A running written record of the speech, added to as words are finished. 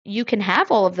you can have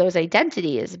all of those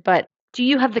identities, but do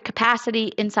you have the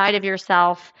capacity inside of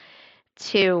yourself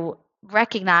to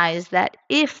recognize that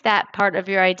if that part of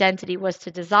your identity was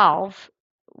to dissolve,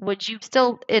 would you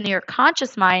still, in your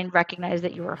conscious mind, recognize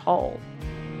that you were whole?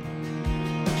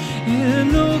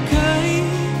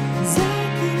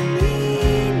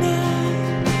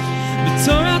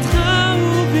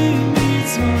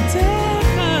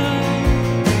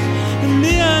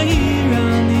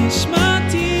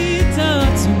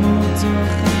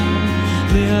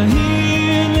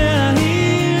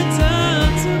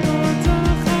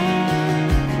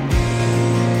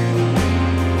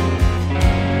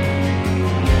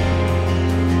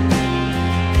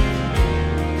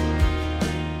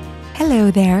 Hello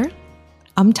there,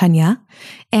 I'm Tanya,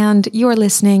 and you're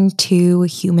listening to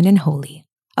Human and Holy,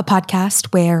 a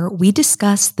podcast where we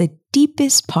discuss the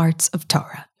deepest parts of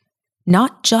Torah,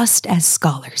 not just as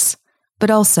scholars, but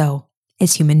also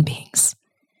as human beings.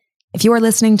 If you are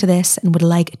listening to this and would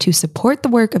like to support the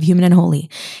work of Human and Holy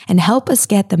and help us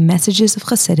get the messages of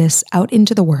Chassidus out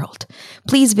into the world,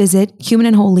 please visit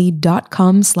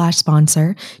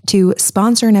humanandholy.com/sponsor to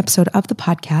sponsor an episode of the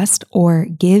podcast or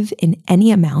give in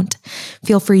any amount.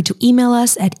 Feel free to email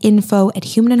us at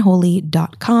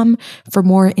info@humanandholy.com for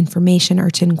more information or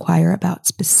to inquire about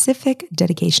specific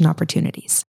dedication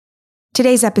opportunities.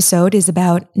 Today's episode is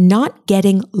about not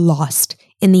getting lost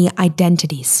in the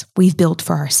identities we've built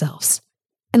for ourselves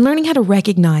and learning how to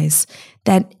recognize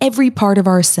that every part of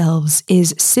ourselves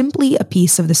is simply a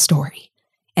piece of the story.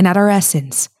 And at our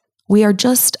essence, we are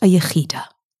just a yechida,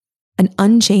 an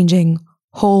unchanging,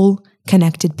 whole,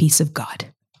 connected piece of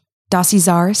God.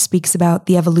 Dassi speaks about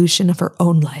the evolution of her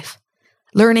own life,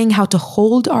 learning how to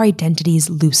hold our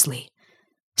identities loosely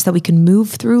so that we can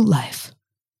move through life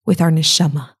with our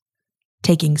neshama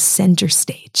taking center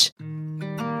stage.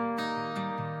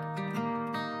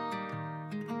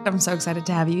 I'm so excited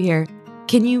to have you here.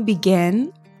 Can you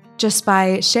begin just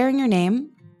by sharing your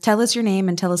name? Tell us your name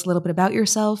and tell us a little bit about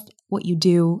yourself, what you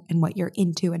do, and what you're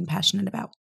into and passionate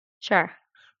about. Sure.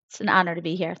 It's an honor to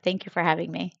be here. Thank you for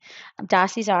having me. I'm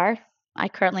Dassi Zar. I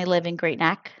currently live in Great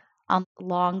Neck on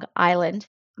Long Island.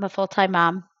 I'm a full-time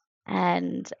mom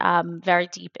and very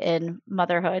deep in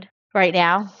motherhood right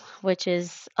now, which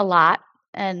is a lot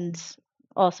and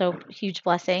also a huge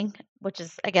blessing, which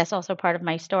is, I guess, also part of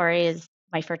my story is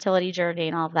my fertility journey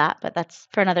and all of that, but that's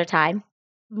for another time.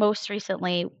 Most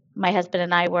recently, my husband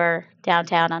and I were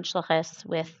downtown on Shluchas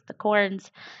with the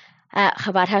Corns at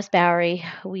Chabad House Bowery.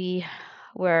 We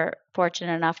were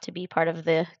fortunate enough to be part of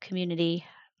the community,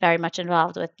 very much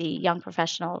involved with the young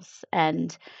professionals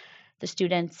and the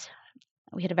students.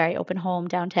 We had a very open home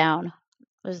downtown.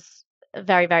 It was a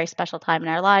very, very special time in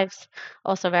our lives,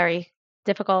 also very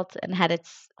difficult and had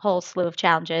its whole slew of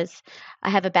challenges. I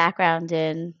have a background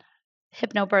in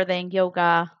hypnobirthing,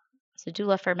 yoga, was a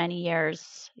doula for many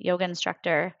years, yoga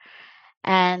instructor.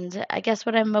 And I guess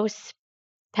what I'm most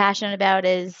passionate about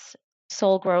is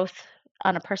soul growth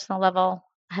on a personal level.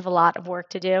 I have a lot of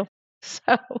work to do. So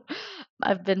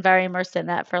I've been very immersed in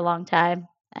that for a long time.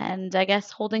 And I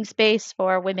guess holding space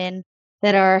for women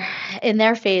that are in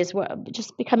their phase,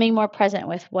 just becoming more present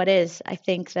with what is. I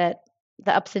think that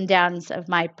the ups and downs of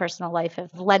my personal life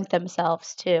have lent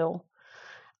themselves to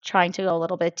trying to go a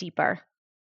little bit deeper.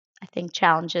 I think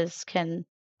challenges can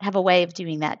have a way of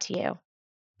doing that to you.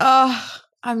 Oh,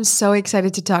 I'm so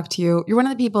excited to talk to you. You're one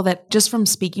of the people that just from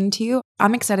speaking to you,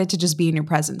 I'm excited to just be in your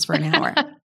presence for an hour.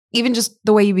 Even just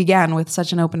the way you began with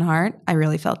such an open heart, I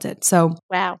really felt it. So,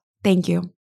 wow. Thank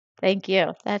you. Thank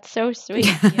you. That's so sweet.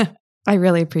 I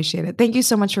really appreciate it. Thank you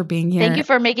so much for being here. Thank you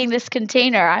for making this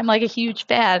container. I'm like a huge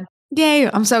fan. Yay.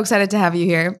 I'm so excited to have you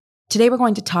here. Today, we're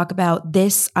going to talk about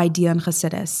this idea in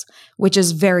Chassidus, which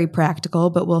is very practical,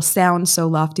 but will sound so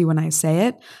lofty when I say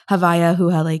it. Havaya hu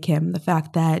halekim, the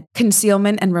fact that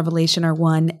concealment and revelation are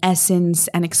one, essence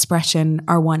and expression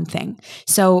are one thing.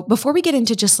 So before we get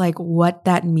into just like what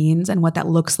that means and what that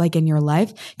looks like in your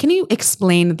life, can you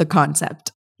explain the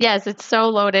concept? Yes, it's so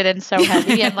loaded and so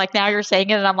heavy. And like now you're saying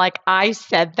it and I'm like, I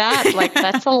said that? Like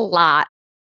that's a lot.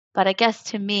 But I guess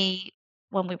to me,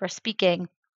 when we were speaking,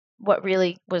 what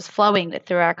really was flowing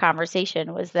through our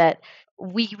conversation was that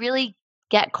we really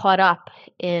get caught up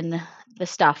in the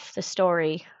stuff, the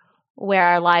story, where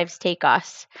our lives take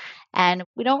us. And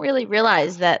we don't really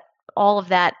realize that all of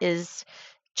that is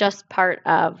just part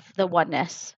of the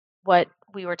oneness. What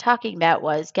we were talking about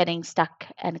was getting stuck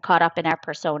and caught up in our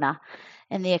persona,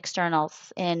 in the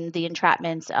externals, in the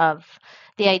entrapments of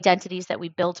the identities that we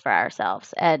build for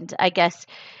ourselves. And I guess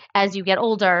as you get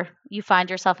older, you find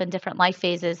yourself in different life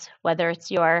phases, whether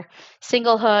it's your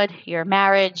singlehood, your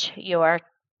marriage, your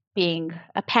being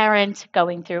a parent,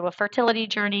 going through a fertility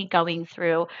journey, going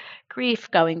through grief,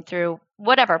 going through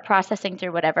whatever, processing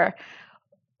through whatever.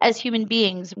 As human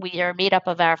beings, we are made up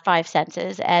of our five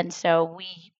senses. And so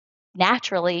we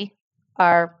naturally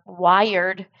are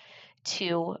wired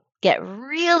to get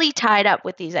really tied up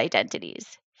with these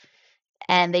identities,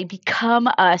 and they become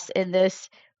us in this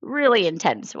really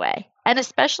intense way. And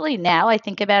especially now, I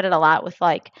think about it a lot with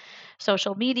like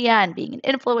social media and being an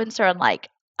influencer. And like,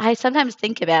 I sometimes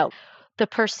think about the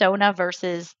persona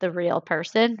versus the real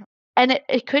person. And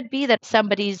it could be that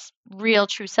somebody's real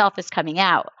true self is coming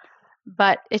out,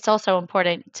 but it's also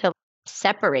important to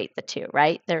separate the two,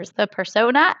 right? There's the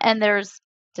persona and there's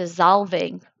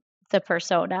dissolving the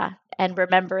persona and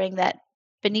remembering that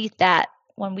beneath that,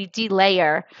 when we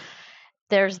delayer,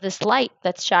 there's this light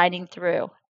that's shining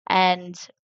through. And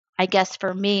I guess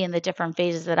for me, in the different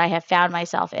phases that I have found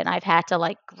myself in, I've had to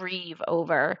like grieve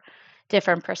over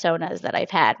different personas that I've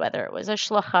had, whether it was a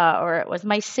shlucha or it was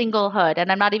my singlehood. And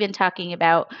I'm not even talking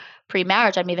about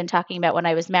pre-marriage. I'm even talking about when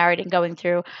I was married and going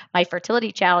through my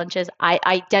fertility challenges. I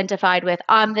identified with,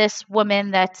 I'm this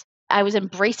woman that I was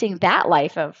embracing that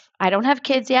life of, I don't have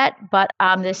kids yet, but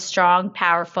I'm this strong,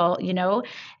 powerful,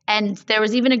 and there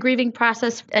was even a grieving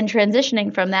process and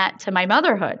transitioning from that to my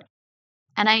motherhood.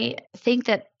 And I think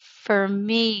that for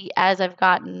me, as I've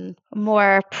gotten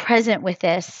more present with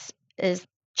this, is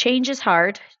change is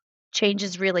hard. Change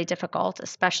is really difficult,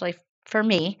 especially for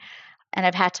me. And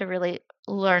I've had to really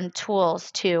learn tools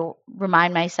to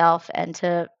remind myself and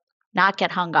to not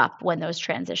get hung up when those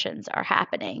transitions are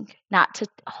happening, not to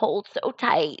hold so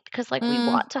tight because like we Mm,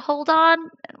 want to hold on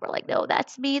and we're like, no,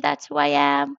 that's me. That's who I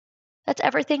am. That's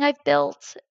everything I've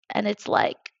built. And it's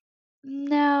like,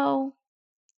 no,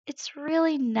 it's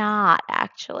really not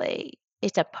actually.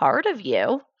 It's a part of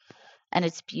you and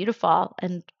it's beautiful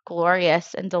and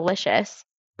glorious and delicious,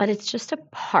 but it's just a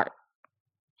part.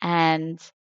 And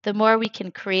the more we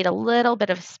can create a little bit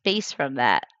of space from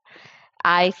that,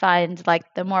 I find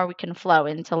like the more we can flow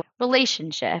into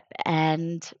relationship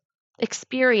and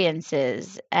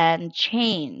experiences and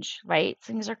change, right?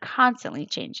 Things are constantly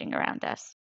changing around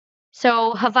us.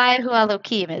 So Havaya Hu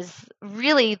Elohim is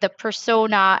really the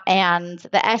persona and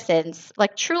the essence.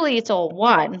 Like truly it's all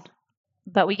one,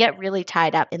 but we get really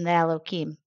tied up in the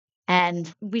Elohim.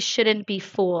 And we shouldn't be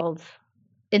fooled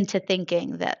into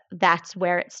thinking that that's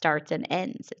where it starts and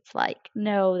ends. It's like,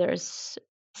 no, there's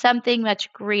something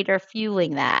much greater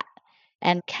fueling that.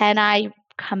 And can I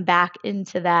come back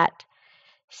into that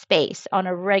space on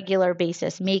a regular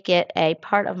basis, make it a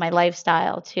part of my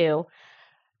lifestyle to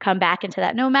come back into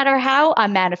that, no matter how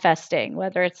I'm manifesting,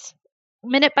 whether it's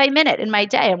minute by minute in my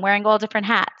day, I'm wearing all different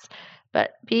hats,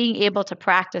 but being able to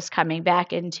practice coming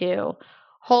back into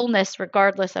wholeness,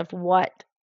 regardless of what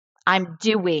I'm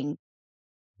doing.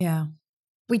 yeah.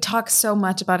 We talk so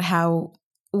much about how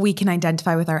we can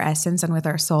identify with our essence and with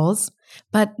our souls.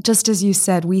 But just as you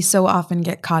said, we so often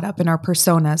get caught up in our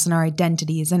personas and our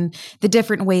identities and the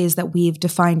different ways that we've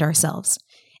defined ourselves.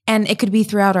 And it could be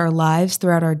throughout our lives,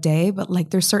 throughout our day, but like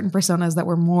there's certain personas that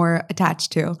we're more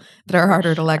attached to that are For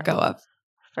harder to let sure. go of.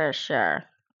 For sure.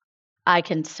 I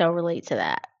can so relate to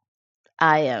that.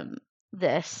 I am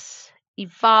this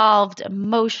evolved,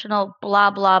 emotional,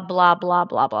 blah, blah, blah, blah,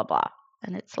 blah, blah, blah.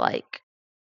 And it's like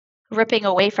ripping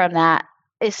away from that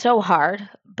is so hard,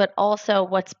 but also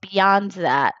what's beyond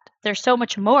that, there's so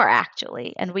much more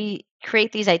actually. And we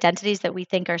create these identities that we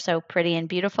think are so pretty and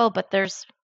beautiful, but there's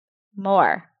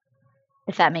more,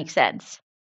 if that makes sense.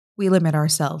 We limit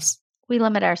ourselves. We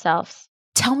limit ourselves.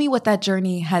 Tell me what that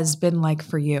journey has been like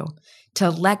for you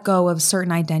to let go of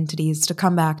certain identities, to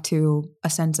come back to a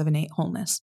sense of innate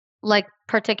wholeness. Like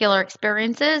particular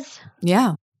experiences,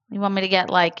 Yeah. you want me to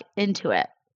get like into it?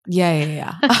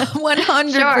 Yeah.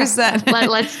 100%. Sure.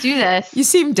 Let's do this. You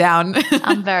seem down.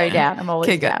 I'm very down. I'm always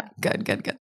Okay, good. down.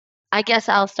 Good. I guess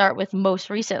I'll start with most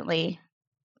recently.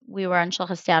 We were in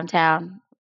Shulchas downtown.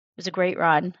 It was a great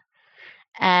run.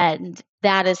 And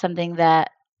that is something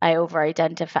that I over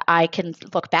identify. I can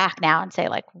look back now and say,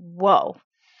 like, whoa,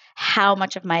 how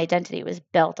much of my identity was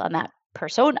built on that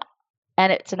persona.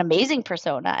 And it's an amazing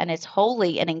persona and it's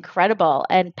holy and incredible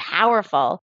and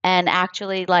powerful. And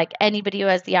actually, like anybody who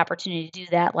has the opportunity to do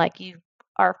that, like you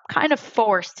are kind of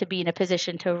forced to be in a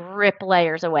position to rip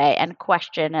layers away and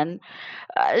question. And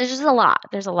there's just a lot.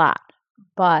 There's a lot.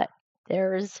 But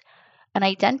there's an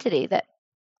identity that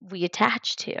we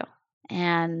attach to.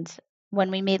 And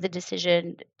when we made the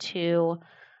decision to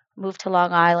move to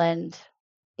Long Island,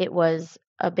 it was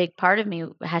a big part of me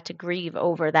who had to grieve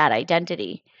over that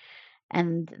identity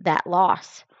and that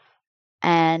loss.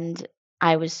 And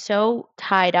I was so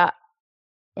tied up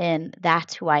in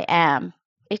that's who I am.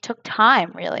 it took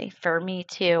time really for me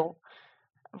to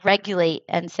regulate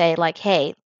and say like,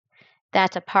 hey,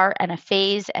 that's a part and a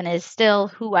phase and is still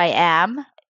who I am,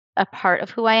 a part of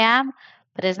who I am,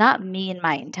 but is not me in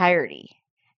my entirety.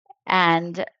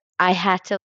 And I had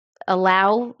to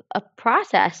allow a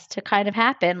process to kind of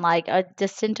happen, like a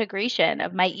disintegration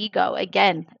of my ego.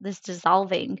 Again, this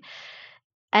dissolving.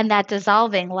 And that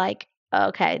dissolving, like,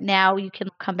 okay, now you can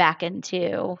come back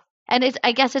into, and it's,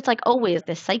 I guess it's like always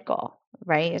this cycle,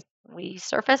 right? We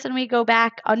surface and we go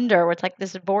back under. It's like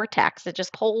this vortex that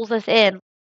just pulls us in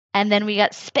and then we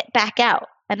got spit back out.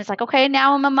 And it's like, okay,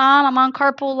 now I'm a mom, I'm on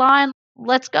carpool line,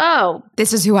 let's go.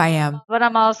 This is who I am. But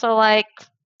I'm also like,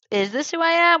 is this who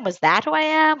I am? Was that who I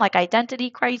am? Like identity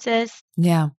crisis.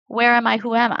 Yeah. Where am I?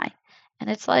 Who am I? And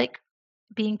it's like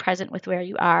being present with where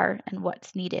you are and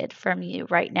what's needed from you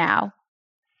right now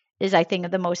is, I think,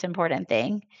 the most important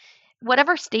thing.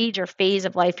 Whatever stage or phase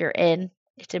of life you're in,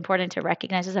 it's important to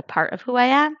recognize as a part of who I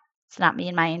am. It's not me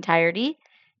in my entirety.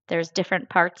 There's different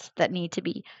parts that need to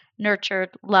be nurtured,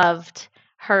 loved,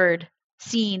 heard,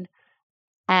 seen,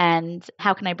 and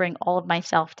how can I bring all of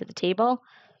myself to the table?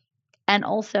 And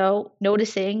also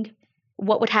noticing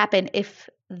what would happen if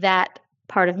that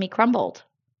part of me crumbled.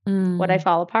 Would I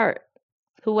fall apart?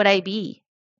 Who would I be?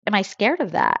 Am I scared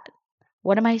of that?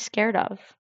 What am I scared of?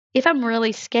 If I'm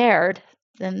really scared,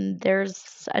 then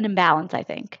there's an imbalance, I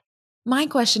think. My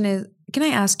question is, can I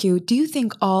ask you, do you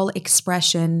think all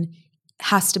expression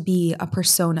has to be a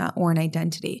persona or an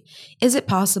identity? Is it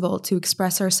possible to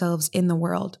express ourselves in the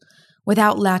world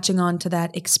without latching on to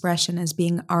that expression as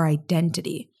being our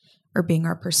identity or being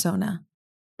our persona?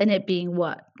 And it being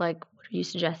what? Like, what are you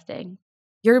suggesting?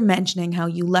 You're mentioning how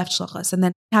you left Shlochus and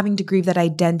then having to grieve that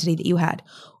identity that you had.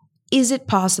 Is it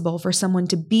possible for someone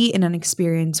to be in an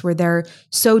experience where they're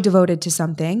so devoted to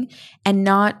something and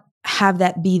not have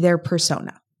that be their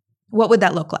persona? What would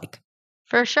that look like?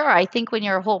 For sure. I think when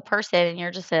you're a whole person and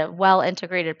you're just a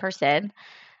well-integrated person,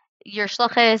 your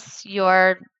shluchis,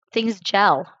 your things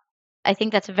gel. I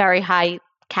think that's a very high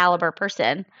caliber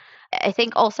person. I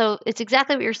think also it's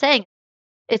exactly what you're saying.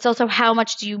 It's also how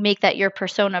much do you make that your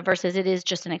persona versus it is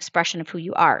just an expression of who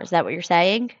you are. Is that what you're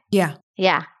saying? Yeah.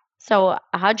 Yeah. So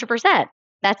 100%.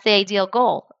 That's the ideal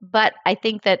goal. But I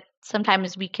think that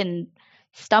sometimes we can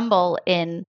stumble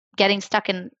in getting stuck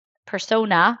in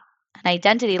persona and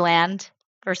identity land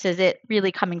versus it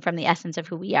really coming from the essence of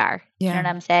who we are. You know Yeah. what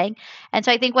I'm saying? And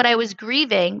so I think what I was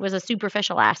grieving was a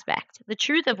superficial aspect. The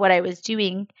truth of what I was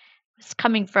doing was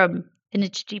coming from a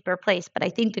much deeper place. But I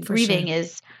think the For grieving sure.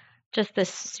 is just this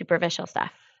superficial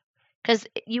stuff. Because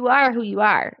you are who you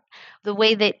are. The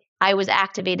way that I was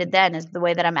activated then is the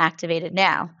way that I'm activated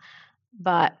now.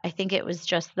 But I think it was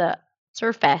just the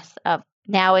surface of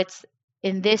now it's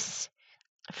in this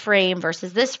frame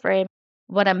versus this frame.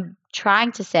 What I'm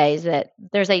trying to say is that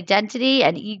there's identity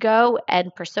and ego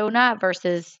and persona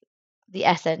versus the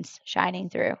essence shining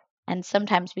through. And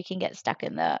sometimes we can get stuck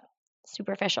in the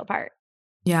superficial part.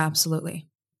 Yeah, absolutely.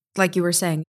 Like you were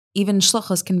saying, even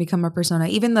shlochos can become a persona.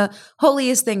 Even the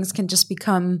holiest things can just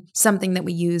become something that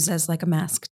we use as like a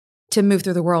mask to move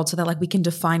through the world so that like we can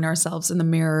define ourselves in the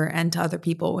mirror and to other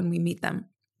people when we meet them.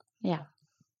 Yeah,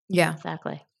 Yeah.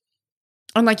 exactly.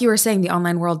 And like you were saying, the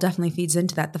online world definitely feeds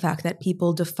into that. The fact that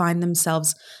people define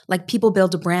themselves, like people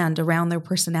build a brand around their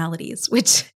personalities,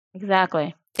 which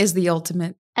Exactly. is the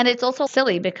ultimate. And it's also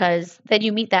silly because then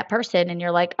you meet that person and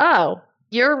you're like, oh,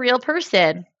 you're a real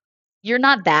person. You're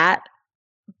not that,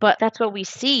 but that's what we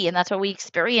see and that's what we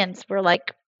experience. We're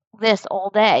like this all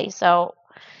day. So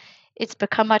it's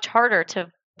become much harder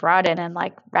to broaden and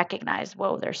like recognize,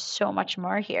 whoa, there's so much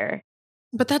more here.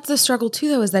 But that's the struggle too,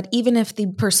 though, is that even if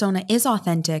the persona is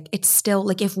authentic, it's still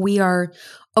like if we are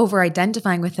over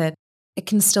identifying with it, it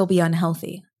can still be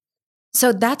unhealthy.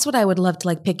 So that's what I would love to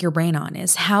like pick your brain on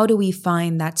is how do we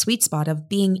find that sweet spot of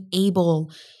being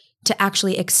able to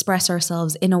actually express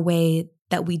ourselves in a way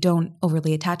that we don't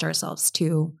overly attach ourselves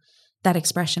to that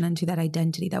expression and to that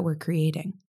identity that we're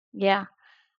creating. Yeah.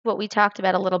 What we talked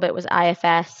about a little bit was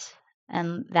IFS,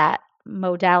 and that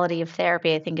modality of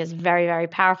therapy, I think, is very, very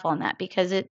powerful in that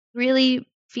because it really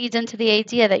feeds into the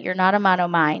idea that you're not a mono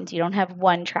mind. You don't have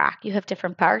one track. You have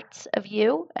different parts of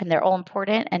you, and they're all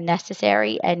important and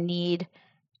necessary and need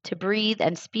to breathe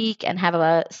and speak and have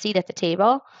a seat at the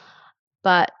table.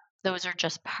 But those are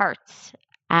just parts.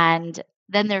 And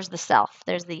then there's the self.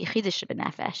 There's the Yichida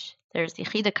Nefesh. There's the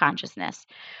Yichida consciousness,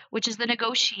 which is the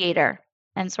negotiator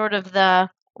and sort of the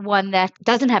one that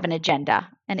doesn't have an agenda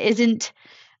and isn't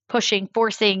pushing,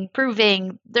 forcing,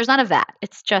 proving. There's none of that.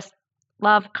 It's just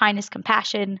love, kindness,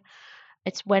 compassion.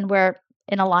 It's when we're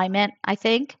in alignment, I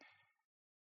think.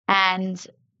 And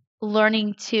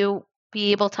learning to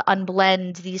be able to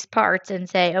unblend these parts and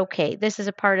say, okay, this is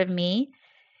a part of me.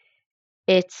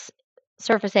 It's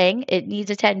surfacing. It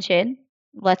needs attention.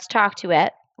 Let's talk to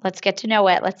it. Let's get to know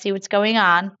it. Let's see what's going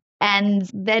on. And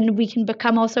then we can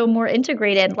become also more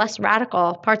integrated, less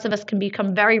radical. Parts of us can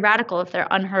become very radical if they're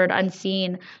unheard,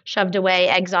 unseen, shoved away,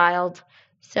 exiled.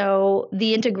 So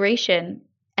the integration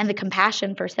and the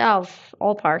compassion for self,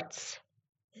 all parts,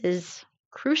 is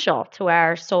crucial to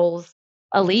our soul's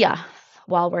aliyah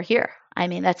while we're here. I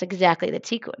mean, that's exactly the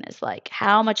tikkun is like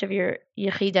how much of your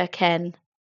yechida can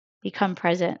become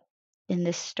present in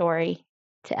this story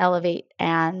to elevate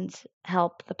and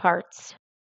help the parts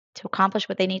to accomplish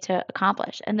what they need to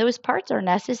accomplish. And those parts are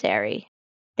necessary.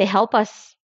 They help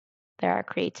us. They're our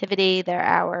creativity, they're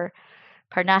our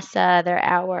parnasa, they're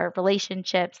our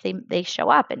relationships. They show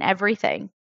up in everything.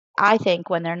 I think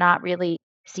when they're not really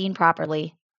seen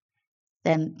properly,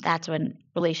 then that's when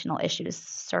relational issues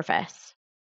surface.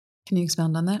 Can you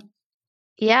expound on that?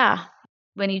 Yeah.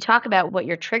 When you talk about what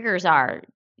your triggers are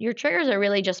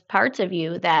really just parts of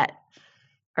you that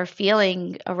are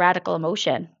feeling a radical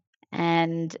emotion.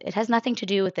 And it has nothing to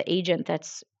do with the agent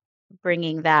that's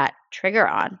bringing that trigger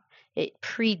on. It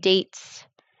predates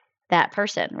that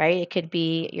person, right? It could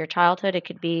be your childhood, it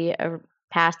could be a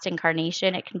past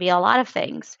incarnation, it can be a lot of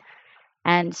things.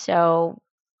 And so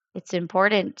it's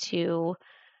important to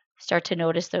start to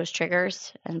notice those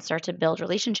triggers and start to build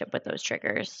relationship with those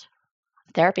triggers.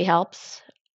 Therapy helps.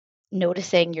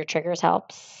 Noticing your triggers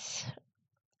helps.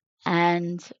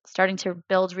 And starting to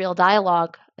build real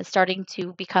dialogue, starting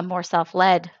to become more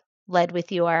self-led, led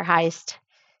with your highest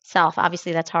self.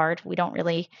 Obviously, that's hard. We don't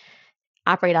really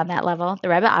operate on that level. The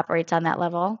Rebbe operates on that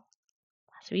level.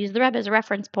 So we use the Rebbe as a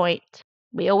reference point.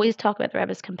 We always talk about the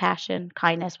Rebbe's compassion,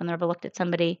 kindness. When the Rebbe looked at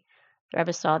somebody, the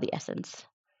Rebbe saw the essence.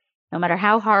 No matter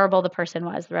how horrible the person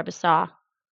was, the Rebbe saw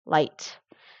light.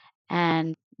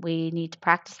 And we need to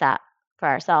practice that for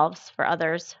ourselves, for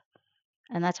others.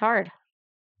 And that's hard.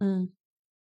 Mm.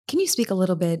 Can you speak a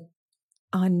little bit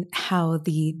on how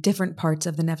the different parts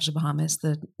of the Nefesh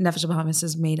Bahamas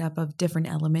is made up of different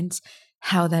elements,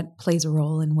 how that plays a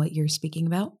role in what you're speaking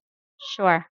about?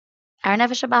 Sure. Our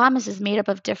Nefesh Bahamas is made up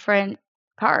of different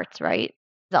parts, right?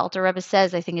 The Alter Rebbe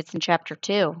says, I think it's in chapter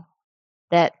 2,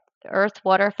 that earth,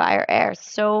 water, fire, air.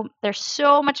 So there's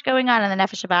so much going on in the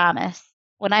Nefesh Bahamas.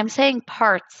 When I'm saying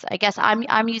parts, I guess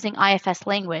I'm using IFS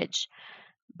language,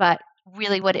 but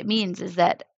really what it means is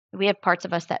that we have parts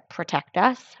of us that protect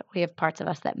us. We have parts of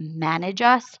us that manage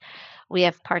us. We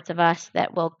have parts of us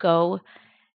that will go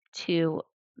to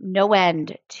no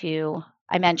end to,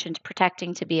 I mentioned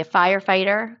protecting, to be a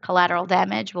firefighter, collateral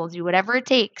damage. We'll do whatever it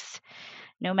takes,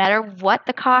 no matter what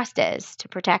the cost is, to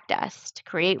protect us, to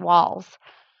create walls.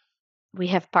 We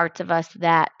have parts of us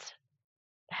that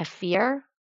have fear,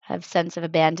 have sense of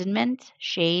abandonment,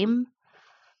 shame.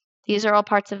 These are all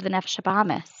parts of the Nefesh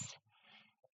Bahamas.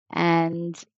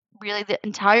 And really the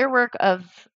entire work of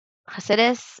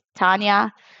Hasidus,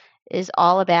 Tanya, is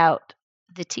all about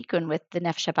the tikkun with the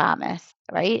Nefesh Bahamas,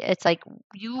 right? It's like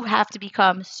you have to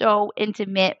become so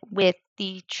intimate with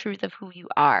the truth of who you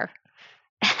are.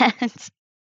 And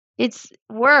it's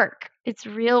work. It's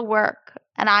real work.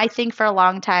 And I think for a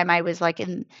long time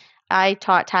I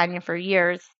taught Tanya for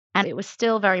years, and it was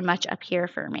still very much up here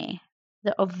for me.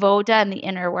 The avoda and the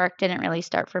inner work didn't really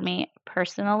start for me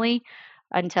personally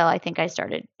until I think I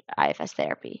started IFS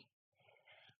therapy,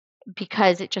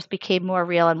 because it just became more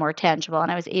real and more tangible.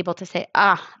 And I was able to say,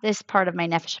 this part of my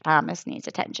Nefesh Bahamas needs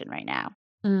attention right now.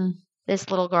 Mm. This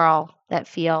little girl that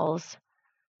feels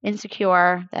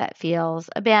insecure, that feels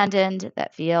abandoned,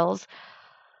 that feels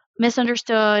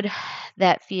misunderstood,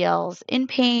 that feels in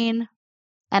pain.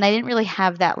 And I didn't really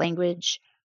have that language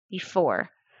before.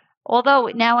 Although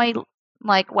now I'm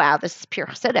like, wow, this is pure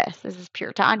Chassidus. This is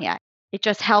pure Tanya. It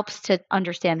just helps to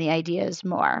understand the ideas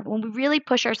more. When we really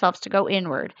push ourselves to go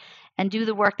inward and do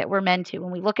the work that we're meant to,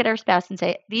 when we look at our spouse and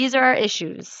say, these are our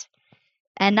issues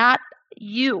and not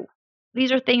you.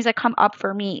 These are things that come up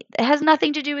for me. It has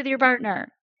nothing to do with your partner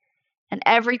and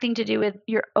everything to do with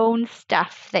your own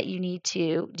stuff that you need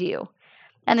to do.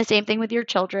 And the same thing with your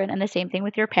children, and the same thing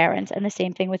with your parents, and the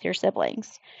same thing with your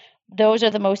siblings. Those are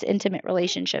the most intimate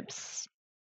relationships.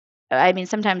 I mean,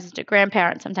 sometimes it's a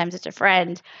grandparent, sometimes it's a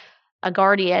friend, a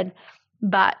guardian.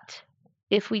 But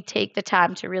if we take the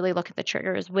time to really look at the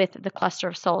triggers with the cluster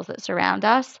of souls that surround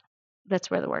us, that's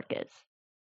where the work is.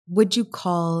 Would you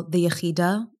call the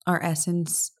Yechida, our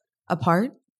essence, a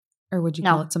part? Or would you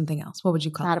call No, it something else? What would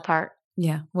you call not it? a part.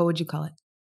 Yeah. What would you call it?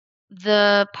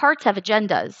 The parts have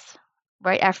agendas,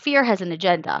 right? Our fear has an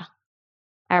agenda.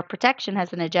 Our protection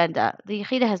has an agenda. The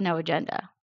Yechida has no agenda.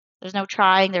 There's no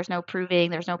trying, there's no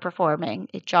proving, there's no performing.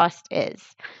 It just is.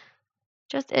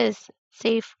 Just is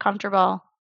safe, comfortable,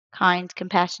 kind,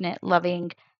 compassionate,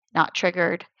 loving, not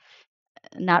triggered,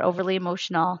 not overly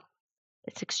emotional.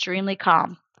 It's extremely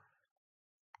calm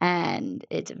and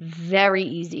it's very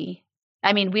easy.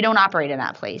 I mean, we don't operate in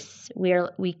that place.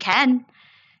 We can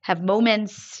have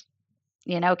moments,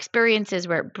 experiences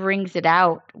where it brings it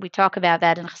out. We talk about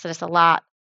that in Chassidus a lot.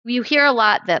 You hear a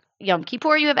lot that Yom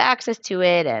Kippur, you have access to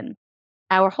it, and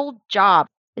our whole job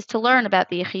is to learn about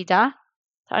the Yechida,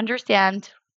 to understand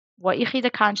what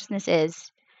Yechida consciousness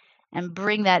is, and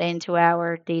bring that into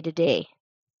our day-to-day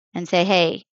and say,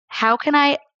 hey, how can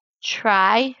I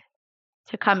try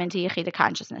to come into Yechida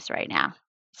consciousness right now?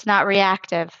 It's not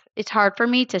reactive. It's hard for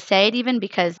me to say it even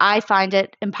because I find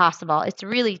it impossible. It's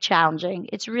really challenging.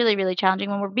 It's really, really challenging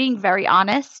when we're being very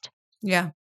honest. Yeah.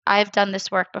 I've done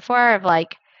this work before of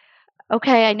like,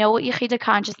 okay, I know what Yechida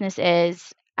consciousness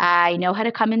is. I know how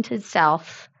to come into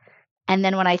self. And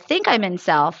then when I think I'm in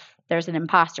self, there's an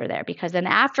imposter there because then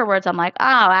afterwards I'm like, oh,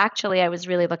 actually, I was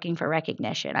really looking for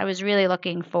recognition. I was really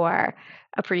looking for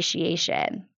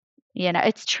appreciation.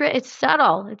 It's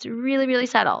subtle. It's really, really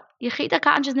subtle. Yechida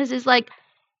consciousness is like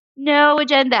no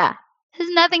agenda. It has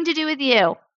nothing to do with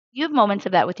you. You have moments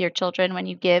of that with your children when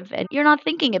you give and you're not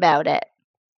thinking about it.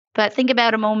 But think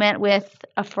about a moment with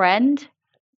a friend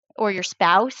or your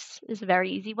spouse is a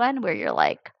very easy one where you're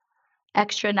like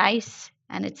extra nice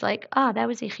and it's like, oh, that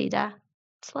was Yechida.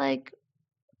 It's like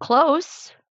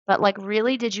close, but like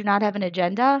really, did you not have an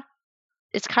agenda?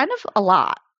 It's kind of a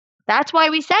lot. That's why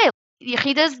we say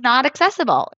Yechida is not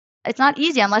accessible. It's not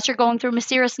easy unless you're going through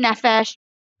Mesiras Nefesh.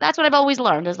 That's what I've always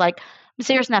learned is like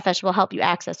Mesiras Nefesh will help you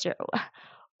access it.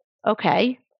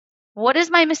 Okay, what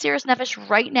is my Mesiras Nefesh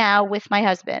right now with my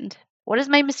husband? What is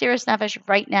my Mesiras Nefesh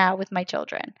right now with my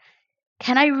children?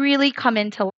 Can I really come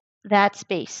into that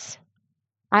space?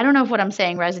 I don't know if what I'm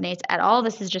saying resonates at all.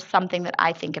 This is just something that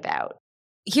I think about.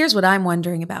 Here's what I'm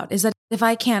wondering about is that if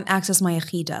I can't access my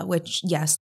yechida, which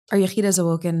yes, our yechida is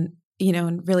awoken,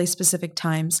 in really specific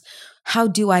times, how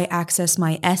do I access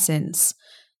my essence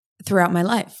throughout my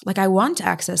life? Like I want to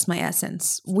access my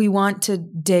essence. We want to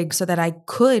dig so that I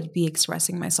could be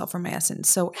expressing myself from my essence.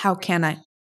 So how can I?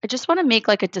 I just want to make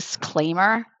like a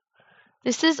disclaimer.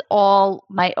 This is all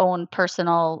my own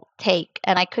personal take,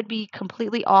 and I could be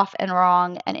completely off and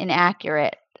wrong and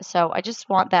inaccurate. So I just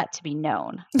want that to be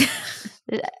known.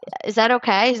 Is that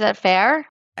okay? Is that fair?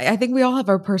 I think we all have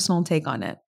our personal take on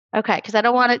it. Okay, because I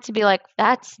don't want it to be like,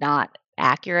 that's not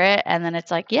accurate. And then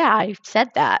it's like, yeah, I said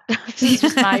that. This is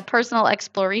just my personal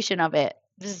exploration of it.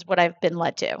 This is what I've been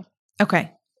led to.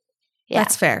 Okay. Yeah.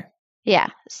 That's fair. Yeah.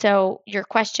 So your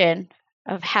question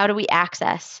of how do we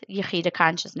access Yechida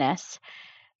consciousness,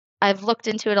 I've looked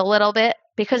into it a little bit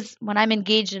because when I'm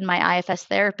engaged in my IFS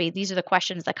therapy, these are the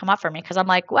questions that come up for me because I'm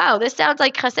like, wow, this sounds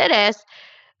like Chassidus.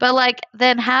 But like,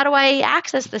 then how do I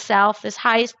access the self, this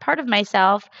highest part of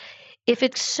myself, if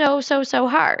it's so, so, so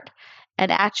hard?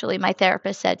 And actually, my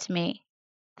therapist said to me,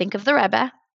 think of the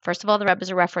Rebbe. First of all, the Rebbe is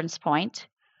a reference point.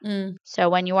 So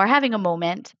when you are having a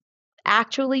moment,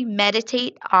 actually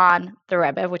meditate on the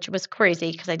Rebbe, which was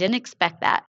crazy because I didn't expect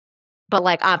that. But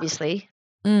like, obviously,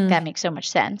 that makes so much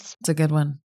sense. It's a good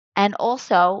one. And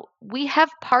also, we have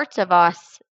parts of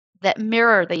us that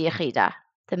mirror the Yechida.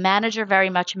 The manager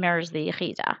very much mirrors the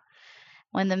Yechida.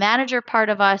 When the manager part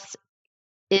of us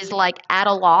is like at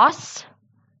a loss,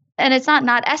 and it's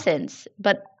not essence,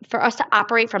 but for us to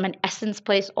operate from an essence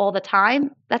place all the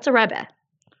time, that's a Rebbe.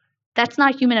 That's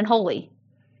not human and holy.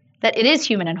 That it is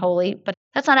human and holy, but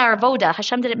that's not our avoda.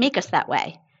 Hashem didn't make us that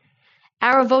way.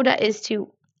 Our avoda is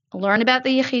to learn about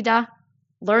the Yechida,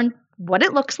 learn what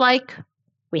it looks like.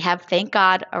 We have, thank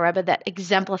God, a Rebbe that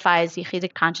exemplifies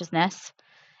Yechida consciousness.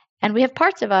 And we have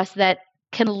parts of us that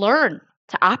can learn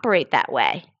to operate that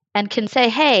way and can say,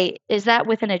 hey, is that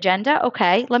with an agenda?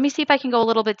 Okay, let me see if I can go a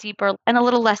little bit deeper and a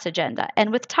little less agenda.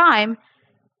 And with time,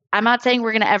 I'm not saying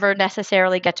we're going to ever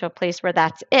necessarily get to a place where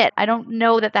that's it. I don't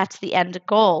know that that's the end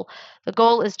goal. The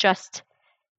goal is just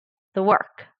the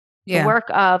work. Yeah. The work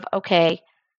of, okay,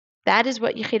 that is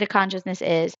what Yechida consciousness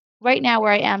is. Right now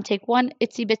where I am, take one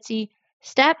itsy bitsy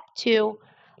step to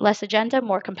less agenda,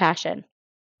 more compassion.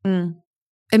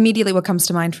 Immediately what comes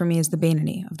to mind for me is the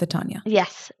Beinani of the Tanya.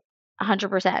 Yes,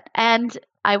 100%. And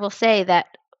I will say that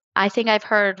I think I've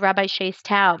heard Rabbi Shais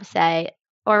Taub say,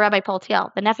 or Rabbi Paul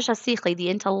Thiel, the Nefesh HaSichli, the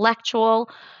intellectual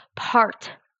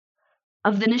part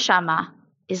of the Neshama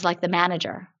is like the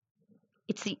manager.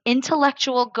 It's the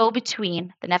intellectual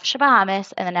go-between the Nefesh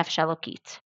HaBahamis and the Nefesh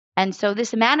HaLokit. And so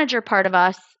this manager part of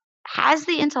us has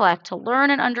the intellect to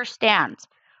learn and understand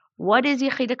What is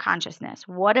Yechida consciousness?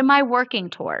 What am I working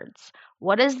towards?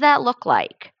 What does that look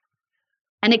like?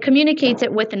 And it communicates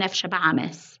it with the Nefesh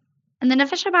HaBahamis. And the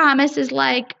Nefesh HaBahamis is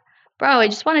like, bro, I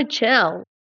just want to chill.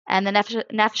 And the Nefesh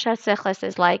HaSichlis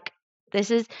is like,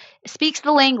 speaks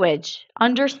the language,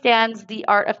 understands the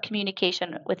art of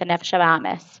communication with the Nefesh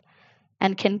HaBahamis,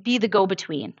 and can be the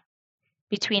go-between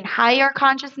between higher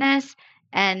consciousness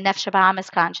and Nefesh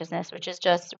HaBahamis consciousness, which is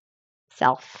just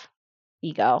self,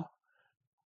 ego.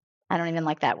 I don't even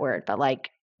like that word, but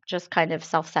like just kind of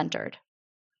self-centered,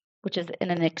 which is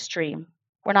in an extreme.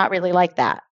 We're not really like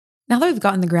that. Now that we've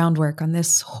gotten the groundwork on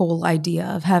this whole idea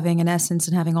of having an essence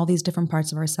and having all these different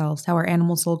parts of ourselves, how our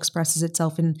animal soul expresses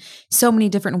itself in so many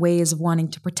different ways of wanting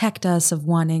to protect us, of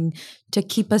wanting to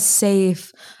keep us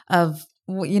safe, of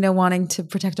wanting to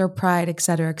protect our pride, et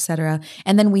cetera, et cetera.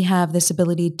 And then we have this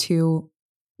ability to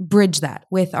bridge that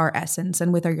with our essence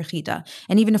and with our yechida.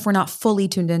 And even if we're not fully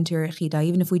tuned into our yechida,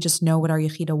 even if we just know what our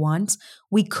yechida wants,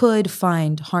 we could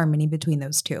find harmony between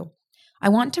those two. I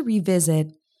want to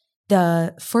revisit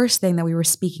the first thing that we were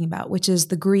speaking about, which is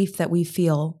the grief that we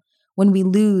feel when we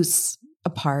lose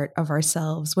a part of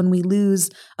ourselves, when we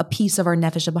lose a piece of our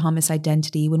Nefesh HaBahamis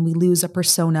identity, when we lose a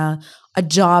persona, a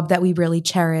job that we really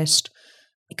cherished.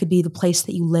 It could be the place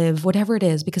that you live, whatever it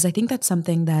is, because I think that's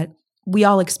something that we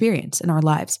all experience in our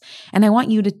lives. And I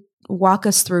want you to walk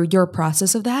us through your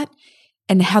process of that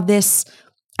and how this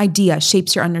idea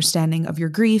shapes your understanding of your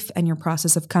grief and your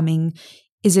process of coming.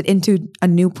 Is it into a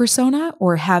new persona,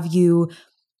 or have you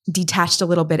detached a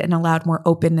little bit and allowed more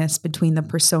openness between the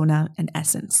persona and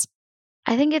essence?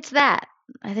 I think it's that.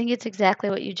 I think it's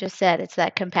exactly what you just said. It's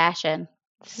that compassion.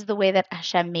 This is the way that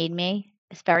Hashem made me.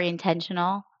 It's very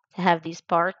intentional to have these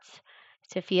parts,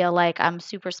 to feel like I'm a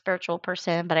super spiritual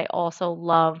person, but I also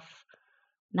love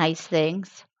nice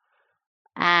things.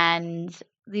 And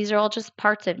these are all just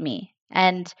parts of me.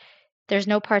 And there's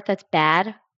no part that's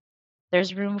bad.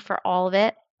 There's room for all of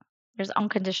it. There's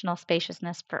unconditional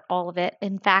spaciousness for all of it.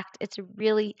 In fact, it's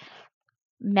really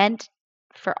meant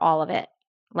for all of it.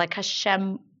 Like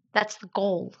Hashem, that's the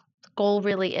goal. The goal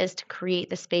really is to create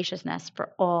the spaciousness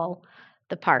for all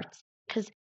the parts. Because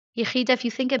Yechida, if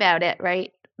you think about it,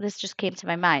 right, this just came to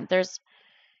my mind. There's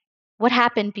what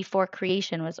happened before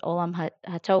creation was Olam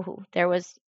HaTohu. There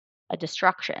was a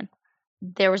destruction.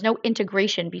 There was no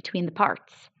integration between the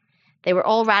parts. They were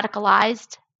all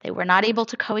radicalized. They were not able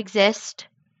to coexist.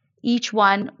 Each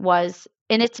one was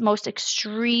in its most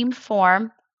extreme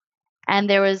form, and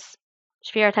there was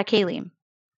Shvirat HaKelim.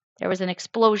 There was an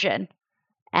explosion.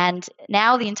 And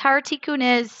now the entire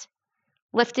tikkun is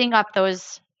lifting up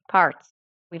those parts.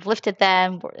 We've lifted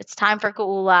them. It's time for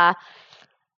Geula.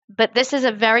 But this is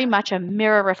very much a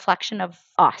mirror reflection of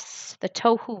us, the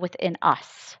tohu within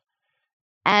us.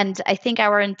 And I think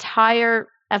our entire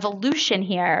evolution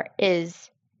here is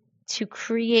to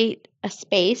create a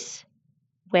space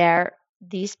where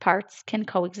these parts can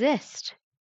coexist,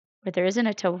 where there isn't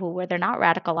a tohu, where they're not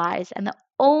radicalized. And the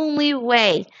only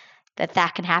way that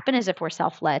that can happen is if we're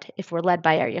self-led, if we're led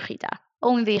by our yechida.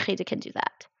 Only the yechida can do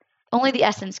that. Only the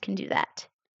essence can do that.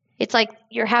 It's like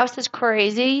your house is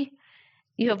crazy.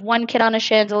 You have one kid on a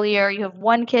chandelier. You have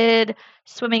one kid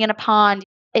swimming in a pond.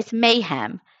 It's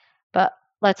mayhem. But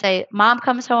let's say mom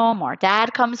comes home or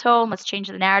dad comes home. Let's change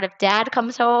the narrative. Dad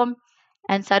comes home,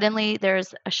 and suddenly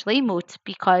there's a shleimut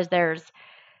because there's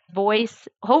voice.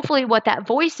 Hopefully what that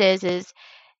voice is,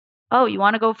 oh, you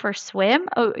want to go for a swim?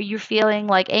 Oh, you're feeling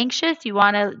like anxious? You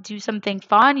want to do something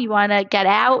fun? You want to get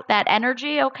out that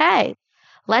energy? Okay.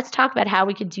 Let's talk about how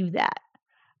we can do that.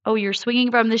 Oh, you're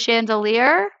swinging from the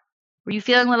chandelier? Were you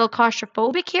feeling a little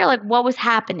claustrophobic here? Like, what was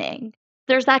happening?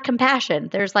 There's that compassion.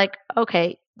 There's like,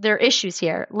 okay, there are issues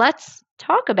here. Let's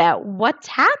talk about what's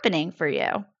happening for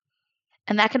you.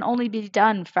 And that can only be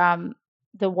done from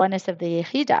the oneness of the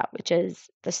Yechida, which is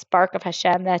the spark of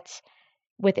Hashem that's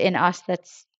within us,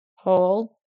 that's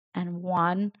whole and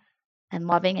one and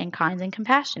loving and kind and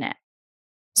compassionate.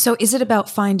 So is it about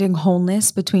finding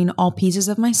wholeness between all pieces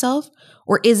of myself,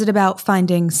 or is it about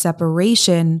finding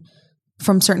separation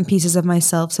from certain pieces of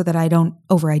myself so that I don't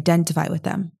over-identify with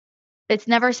them? It's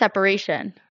never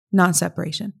separation. Not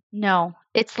separation. No.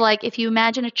 It's like if you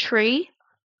imagine a tree,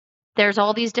 there's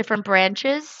all these different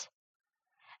branches,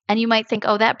 and you might think,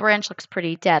 oh, that branch looks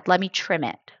pretty dead. Let me trim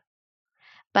it.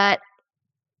 But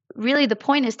really the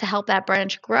point is to help that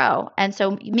branch grow. And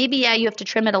so maybe, yeah, you have to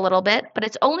trim it a little bit, but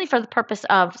it's only for the purpose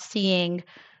of seeing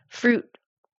fruit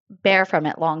bear from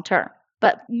it long term.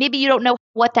 But maybe you don't know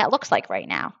what that looks like right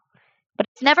now. But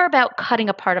it's never about cutting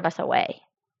a part of us away.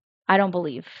 I don't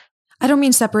believe. I don't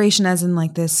mean separation as in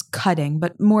like this cutting,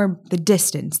 but more the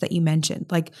distance that you mentioned.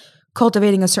 Like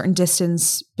cultivating a certain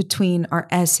distance between our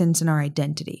essence and our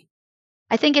identity?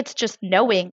 I think it's just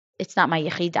knowing it's not my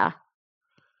yechida.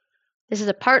 This is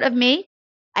a part of me.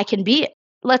 I can be,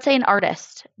 let's say, an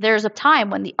artist. There's a time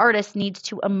when the artist needs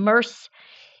to immerse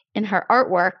in her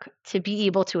artwork to be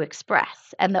able to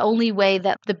express. And the only way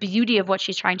that the beauty of what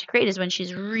she's trying to create is when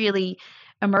she's really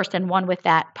immersed in one with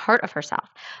that part of herself.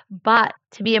 But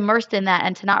to be immersed in that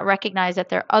and to not recognize that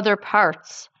there are other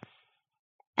parts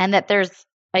and that there's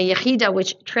a yechida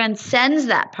which transcends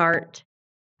that part,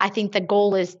 I think the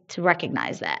goal is to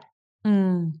recognize that.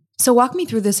 So walk me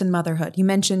through this in motherhood. You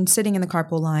mentioned sitting in the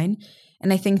carpool line,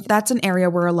 and I think that's an area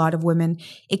where a lot of women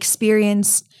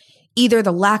experience either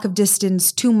the lack of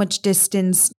distance, too much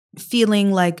distance,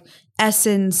 feeling like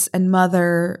essence and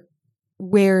mother,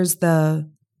 where's the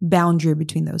boundary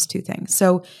between those two things?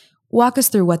 So walk us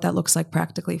through what that looks like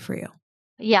practically for you.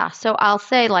 Yeah, so I'll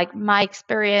say like my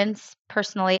experience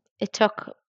personally, it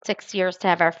took 6 years to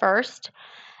have our first.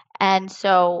 And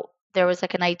so there was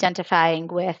like an identifying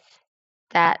with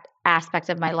that aspect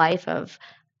of my life of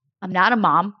I'm not a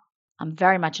mom. I'm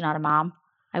very much not a mom.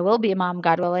 I will be a mom,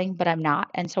 God willing, but I'm not.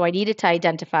 And so I needed to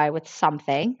identify with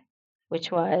something,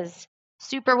 which was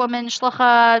superwoman,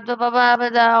 shlucha, blah, blah, blah, blah,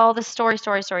 blah, all this story.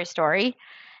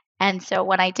 And so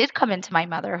when I did come into my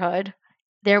motherhood,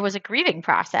 there was a grieving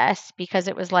process because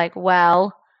it was like,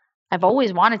 well, I've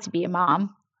always wanted to be a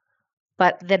mom,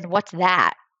 but then what's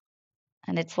that?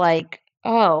 And it's like,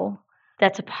 oh,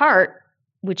 that's a part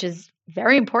which is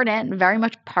very important and very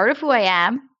much part of who I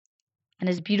am and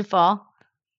is beautiful,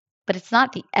 but it's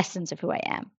not the essence of who I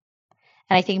am.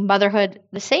 And I think motherhood,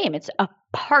 the same. It's a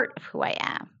part of who I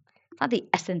am. It's not the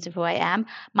essence of who I am.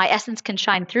 My essence can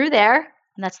shine through there.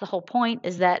 And that's the whole point,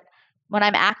 is that when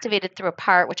I'm activated through a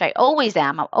part, which I always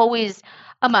am, I'm always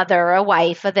a mother, a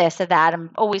wife, a this, a that.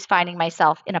 I'm always finding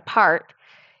myself in a part.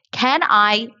 Can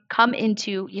I come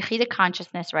into Yechida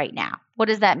consciousness right now? What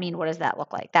does that mean? What does that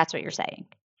look like? That's what you're saying.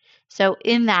 So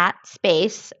in that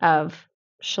space of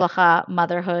shlucha,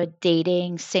 motherhood,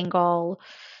 dating, single,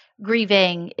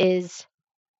 grieving is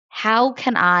how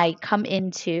can I come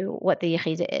into what the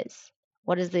Yechida is?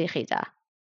 What is the Yechida?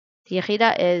 The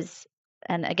Yechida is,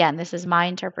 and again, this is my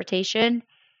interpretation,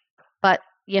 but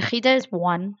Yechida is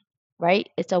one, right?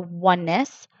 It's a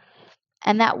oneness.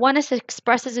 And that oneness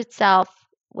expresses itself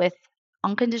with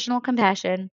unconditional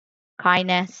compassion,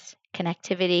 kindness,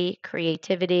 connectivity,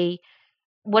 creativity.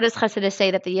 What does Chassidus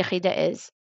say that the Yechida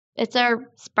is? It's our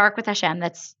spark with Hashem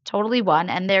that's totally one,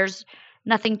 and there's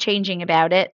nothing changing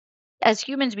about it. As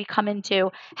humans, we come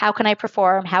into how can I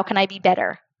perform? How can I be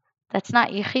better? That's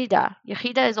not Yechida.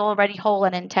 Yechida is already whole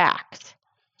and intact.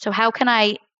 So how can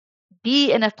I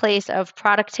be in a place of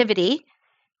productivity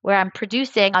where I'm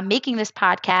producing, I'm making this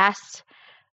podcast,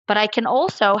 but I can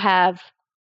also have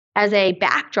as a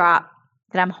backdrop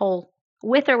that I'm whole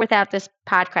with or without this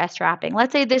podcast dropping.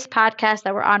 Let's say this podcast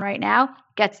that we're on right now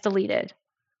gets deleted.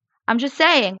 I'm just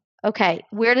saying, okay,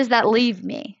 where does that leave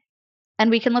me?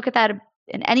 And we can look at that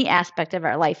in any aspect of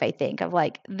our life, I think, of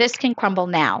like, this can crumble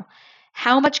now.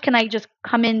 How much can I just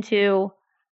come into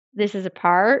this is a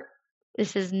part?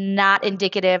 This is not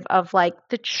indicative of like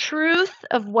the truth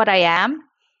of what I am,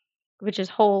 which is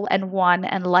whole and one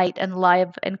and light and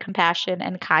love and compassion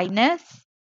and kindness.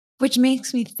 Which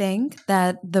makes me think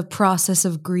that the process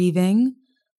of grieving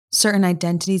certain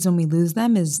identities when we lose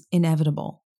them is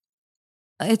inevitable.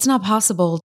 It's not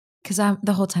possible because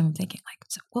the whole time I'm thinking like,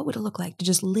 so what would it look like to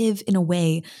just live in a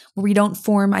way where we don't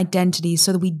form identities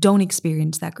so that we don't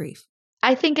experience that grief?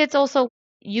 I think it's also,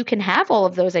 you can have all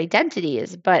of those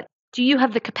identities, but do you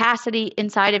have the capacity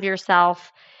inside of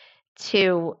yourself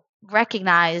to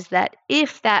recognize that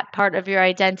if that part of your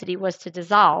identity was to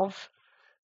dissolve,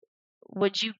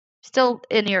 would you still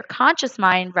in your conscious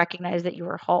mind recognize that you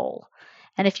are whole?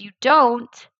 And if you don't,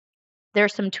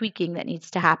 there's some tweaking that needs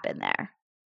to happen there.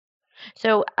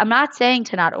 So I'm not saying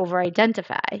to not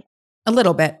over-identify. A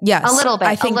little bit, yes. A little bit.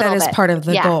 I think that is part of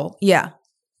the goal. Yeah.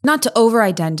 Not to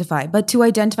over-identify, but to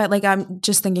identify, like I'm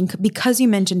just thinking, because you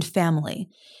mentioned family,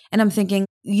 and I'm thinking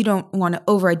you don't want to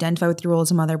over-identify with your role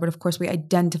as a mother, but of course we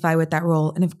identify with that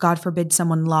role. And if God forbid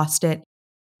someone lost it,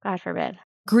 God forbid,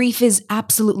 grief is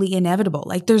absolutely inevitable.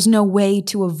 Like there's no way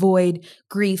to avoid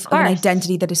grief of an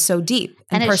identity that is so deep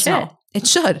and personal. It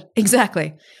should,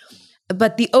 exactly.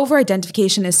 But the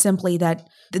over-identification is simply that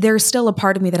there's still a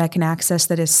part of me that I can access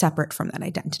that is separate from that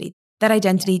identity. That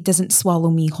identity doesn't swallow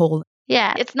me whole.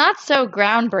 Yeah, it's not so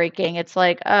groundbreaking. It's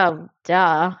like, oh,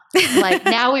 duh. Like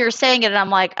now we were saying it and I'm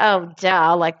like, oh,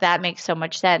 duh. Like that makes so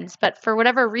much sense. But for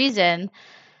whatever reason,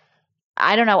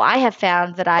 I don't know, I have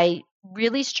found that I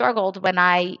really struggled when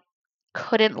I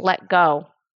couldn't let go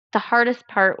The hardest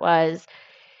part was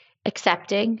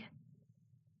accepting.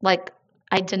 Like,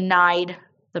 I denied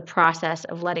the process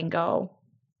of letting go,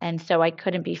 and so I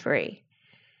couldn't be free.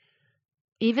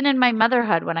 Even in my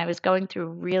motherhood, when I was going through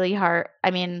really hard,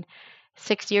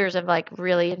 6 years of like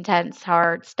really intense,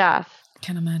 hard stuff.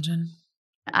 Can't imagine.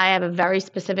 I have a very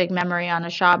specific memory on a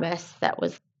Shabbos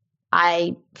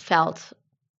I felt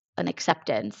an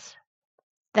acceptance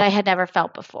that I had never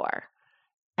felt before.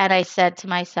 And I said to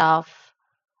myself,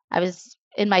 I was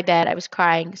in my bed, I was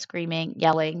crying, screaming,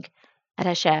 yelling at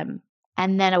Hashem.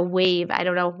 And then a wave, I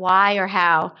don't know why or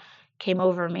how, came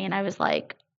over me. And I was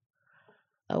like,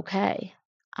 okay,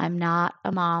 I'm not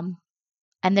a mom.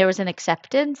 And there was an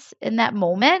acceptance in that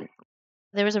moment.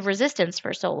 There was a resistance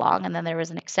for so long, and then there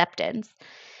was an acceptance.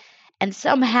 And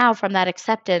somehow from that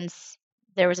acceptance,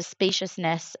 there was a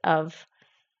spaciousness of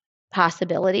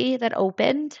possibility that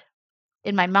opened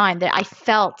in my mind, that I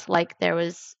felt like there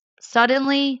was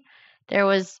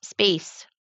space.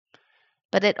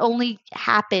 But it only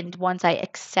happened once I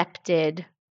accepted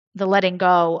the letting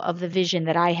go of the vision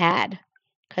that I had.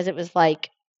 Because it was like,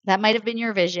 that might have been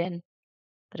your vision,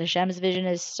 but Hashem's vision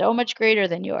is so much greater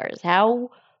than yours.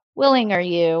 How willing are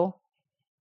you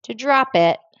to drop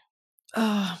it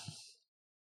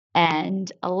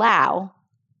and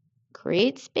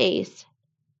create space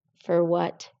for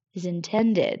what is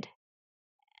intended?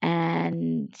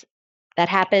 And that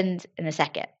happened in a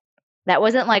second. That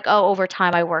wasn't like, oh, over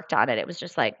time I worked on it. It was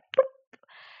just like,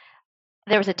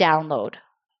 there was a download.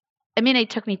 It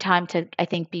took me time to, I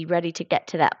think, be ready to get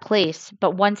to that place.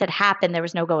 But once it happened, there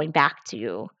was no going back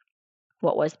to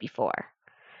what was before.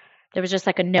 There was just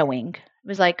like a knowing. It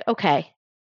was like, okay,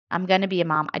 I'm going to be a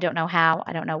mom. I don't know how.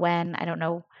 I don't know when. I don't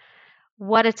know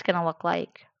what it's going to look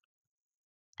like.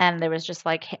 And there was just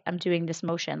like, I'm doing this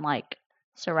motion, like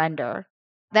surrender.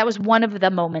 That was one of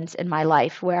the moments in my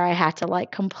life where I had to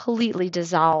like completely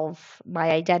dissolve my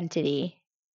identity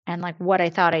and like what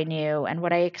I thought I knew and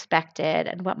what I expected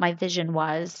and what my vision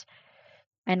was,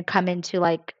 and come into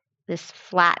like this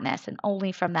flatness. And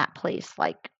only from that place,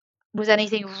 like, was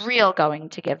anything real going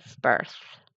to give birth?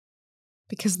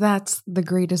 Because that's the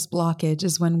greatest blockage,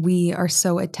 is when we are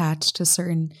so attached to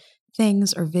certain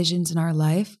things or visions in our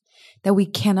life that we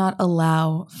cannot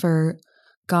allow for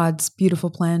God's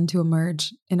beautiful plan to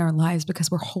emerge in our lives,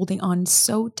 because we're holding on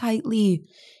so tightly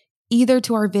either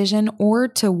to our vision or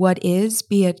to what is,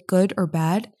 be it good or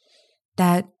bad,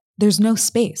 that there's no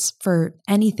space for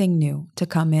anything new to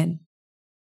come in.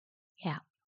 Yeah.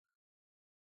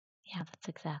 Yeah, that's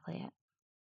exactly it.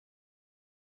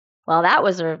 Well, that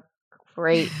was a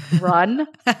great run.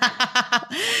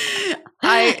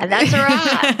 And that's a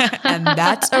wrap. And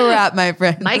that's a wrap, my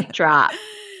friend. Mic drop.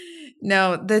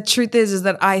 No, the truth is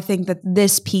that I think that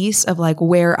this piece of like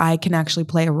where I can actually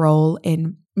play a role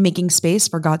in making space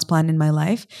for God's plan in my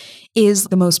life is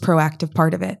the most proactive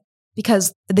part of it.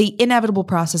 Because the inevitable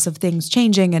process of things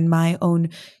changing and my own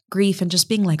grief and just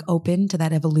being like open to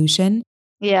that evolution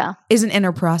is an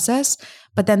inner process.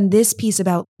 But then this piece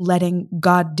about letting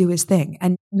God do his thing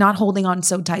and not holding on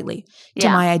so tightly to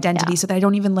my identity so that I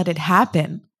don't even let it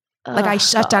happen. Like I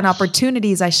shut down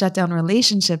opportunities, I shut down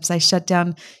relationships, I shut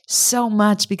down so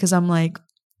much because I'm like,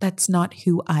 that's not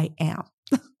who I am.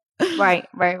 Right.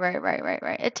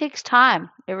 It takes time.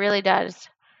 It really does.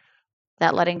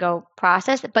 That letting go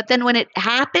process. But then when it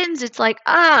happens, it's like,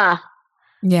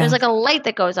 there's like a light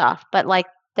that goes off. But like,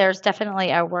 there's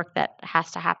definitely a work that has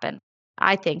to happen,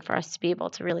 I think, for us to be able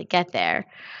to really get there.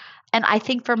 And I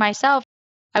think for myself,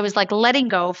 I was like letting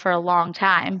go for a long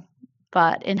time.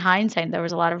 But in hindsight, there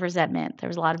was a lot of resentment. There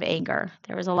was a lot of anger.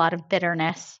 There was a lot of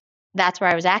bitterness. That's where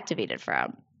I was activated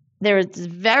from. There was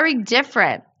very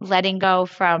different letting go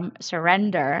from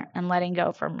surrender and letting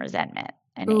go from resentment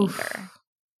and anger.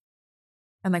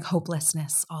 And like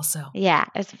hopelessness also. Yeah,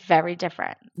 it's very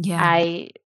different. Yeah.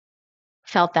 I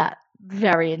felt that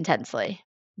very intensely.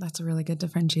 That's a really good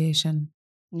differentiation.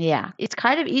 Yeah. It's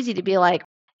kind of easy to be like,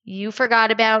 you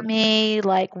forgot about me.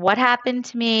 Like, what happened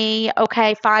to me?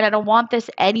 Okay, fine. I don't want this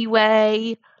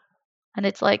anyway. And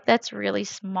it's like, that's really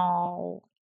small.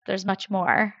 There's much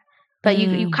more. But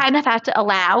you kind of have to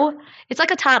allow. It's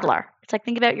like a toddler. It's like,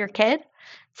 think about your kid.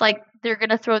 It's like they're going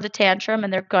to throw the tantrum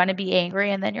and they're going to be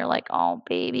angry. And then you're like, oh,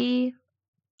 baby,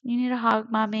 you need a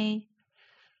hug, mommy.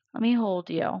 Let me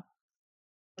hold you.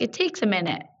 It takes a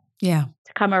minute to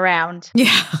come around.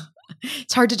 Yeah.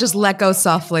 It's hard to just let go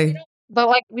softly. But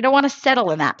like, we don't want to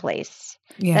settle in that place.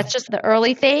 Yeah. That's just the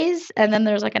early phase. And then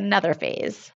there's like another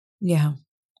phase. Yeah.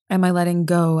 Am I letting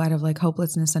go out of like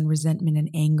hopelessness and resentment and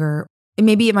anger? And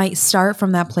maybe it might start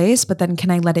from that place, but then can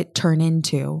I let it turn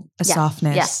into a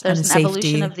softness and a safety? There's an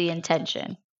evolution of the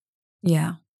intention.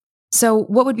 Yeah. So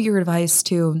what would be your advice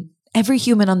to every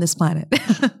human on this planet?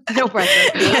 No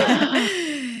pressure.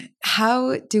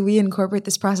 How do we incorporate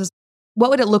this process? What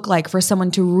would it look like for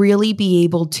someone to really be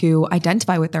able to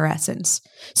identify with their essence?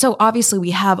 So obviously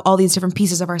we have all these different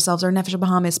pieces of ourselves, our nefesh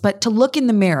Bahamis, but to look in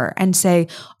the mirror and say,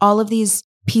 all of these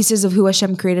pieces of who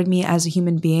Hashem created me as a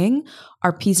human being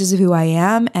are pieces of who I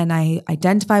am, and I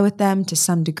identify with them to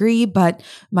some degree, but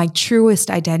my truest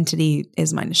identity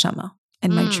is my neshama,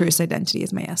 and my truest identity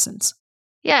is my essence.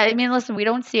 Yeah, I mean, listen, we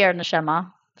don't see our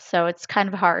neshama, so it's kind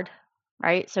of hard,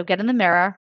 right? So get in the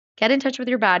mirror, get in touch with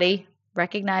your body,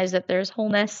 recognize that there's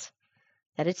wholeness,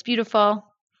 that it's beautiful,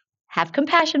 have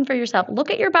compassion for yourself.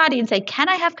 Look at your body and say, can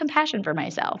I have compassion for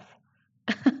myself?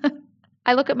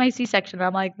 I look at my C-section and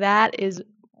I'm like,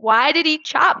 why did he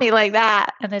chop me like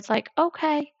that? And it's like,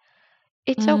 okay,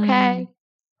 it's okay.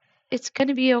 It's going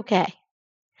to be okay.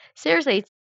 Seriously,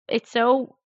 it's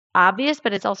so obvious,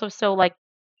 but it's also so like,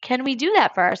 can we do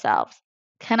that for ourselves?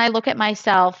 Can I look at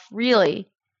myself really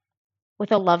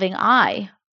with a loving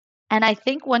eye? And I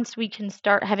think once we can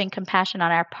start having compassion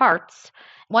on our parts,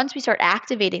 once we start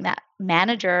activating that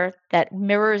manager that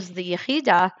mirrors the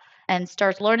Yechida and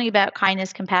starts learning about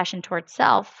kindness, compassion towards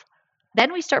self,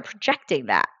 then we start projecting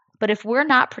that. But if we're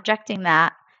not projecting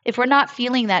that, if we're not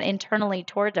feeling that internally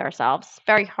towards ourselves, it's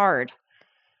very hard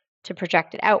to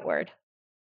project it outward.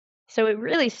 So it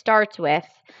really starts with,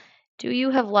 do you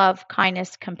have love,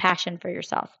 kindness, compassion for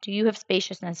yourself? Do you have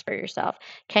spaciousness for yourself?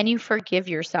 Can you forgive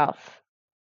yourself?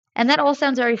 And that all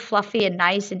sounds very fluffy and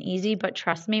nice and easy, but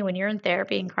trust me, when you're in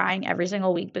therapy and crying every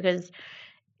single week because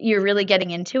you're really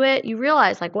getting into it, you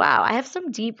realize like, wow, I have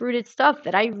some deep-rooted stuff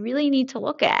that I really need to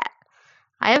look at.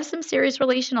 I have some serious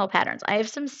relational patterns. I have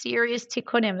some serious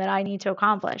tikkunim that I need to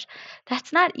accomplish.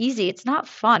 That's not easy. It's not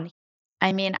fun.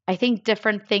 I mean, I think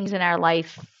different things in our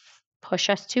life force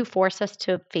us to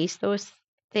face those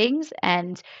things.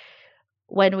 And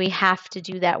when we have to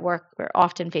do that work, we're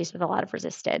often faced with a lot of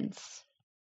resistance.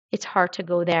 It's hard to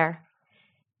go there.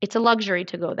 It's a luxury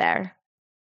to go there.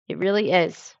 It really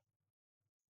is.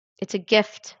 It's a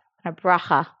gift and a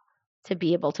bracha to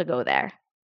be able to go there.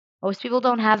 Most people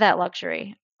don't have that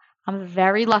luxury. I'm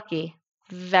very lucky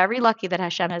that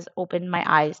Hashem has opened my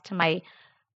eyes to my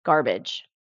garbage.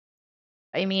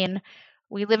 I mean,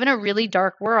 we live in a really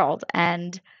dark world,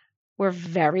 and we're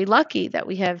very lucky that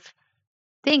we have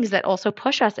things that also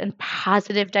push us in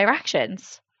positive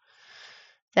directions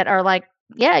that are like,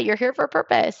 yeah, you're here for a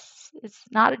purpose. It's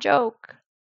not a joke.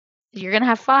 You're going to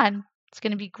have fun. It's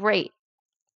going to be great.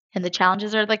 And the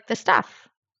challenges are like the stuff.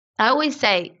 I always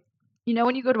say, you know,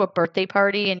 when you go to a birthday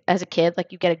party and as a kid,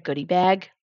 like you get a goodie bag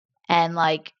and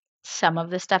like some of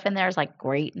the stuff in there is like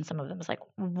great and some of them is like,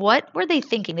 what were they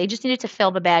thinking? They just needed to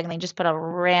fill the bag and they just put a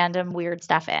random weird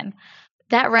stuff in.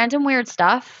 That random weird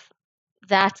stuff,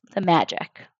 that's the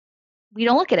magic. We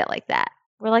don't look at it like that.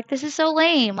 We're like, this is so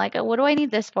lame. Like, what do I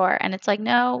need this for? And it's like,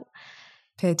 no.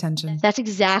 Pay attention. That's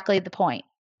exactly the point.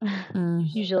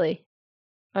 Usually.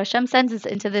 Hashem sends us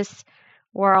into this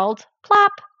world,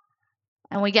 plop,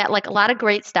 and we get like a lot of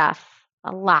great stuff.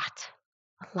 A lot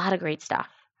of great stuff.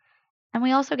 And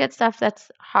we also get stuff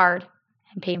that's hard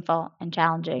and painful and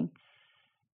challenging.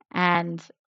 And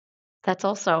that's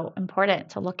also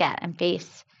important to look at and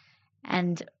face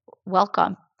and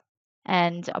welcome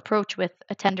and approach with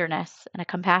a tenderness and a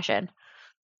compassion.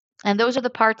 And those are the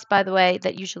parts, by the way,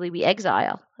 that usually we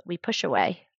exile, we push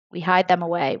away, we hide them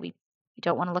away. We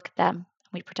don't want to look at them.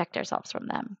 We protect ourselves from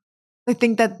them. I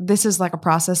think that this is like a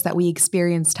process that we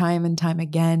experience time and time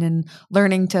again, and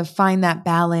learning to find that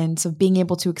balance of being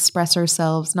able to express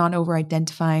ourselves, not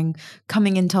over-identifying,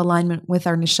 coming into alignment with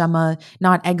our neshama,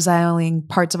 not exiling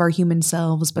parts of our human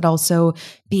selves, but also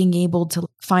being able to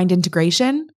find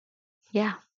integration.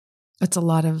 Yeah. It's a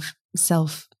lot of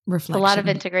self-reflection. A lot of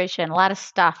integration, a lot of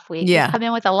stuff. We come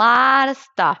in with a lot of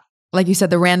stuff. Like you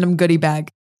said, the random goodie bag.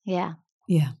 Yeah.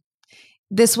 Yeah.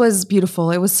 This was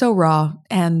beautiful. It was so raw,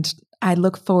 and I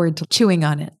look forward to chewing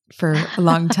on it for a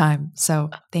long time. So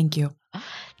thank you.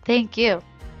 Thank you.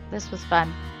 This was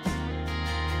fun.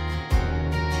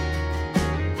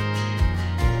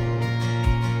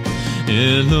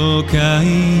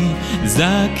 אלוקיי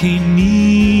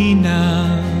זכני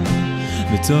נא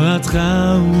בתורתך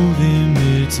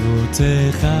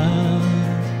ובמצוותיך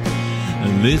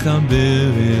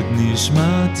לחבר את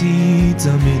נשמתי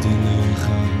תמיד אליך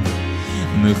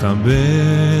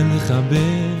לחבר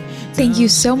Thank you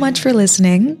so much for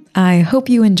listening. I hope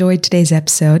you enjoyed today's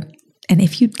episode. And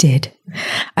if you did,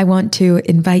 I want to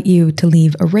invite you to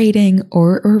leave a rating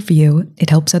or a review. It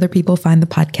helps other people find the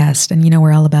podcast. And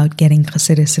we're all about getting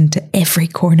Chassidus into every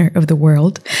corner of the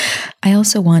world. I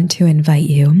also want to invite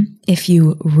you, if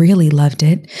you really loved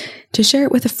it, to share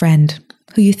it with a friend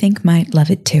who you think might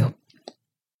love it too.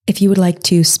 If you would like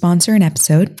to sponsor an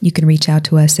episode, you can reach out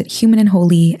to us at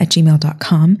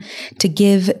humanandholy@gmail.com. To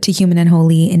give to Human and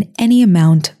Holy in any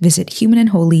amount, visit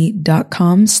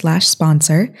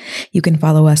humanandholy.com/sponsor. You can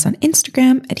follow us on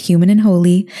Instagram at Human and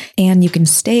Holy, and you can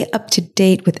stay up to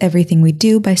date with everything we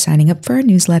do by signing up for our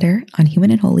newsletter on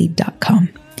humanandholy.com.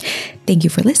 Thank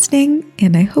you for listening,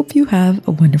 and I hope you have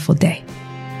a wonderful day.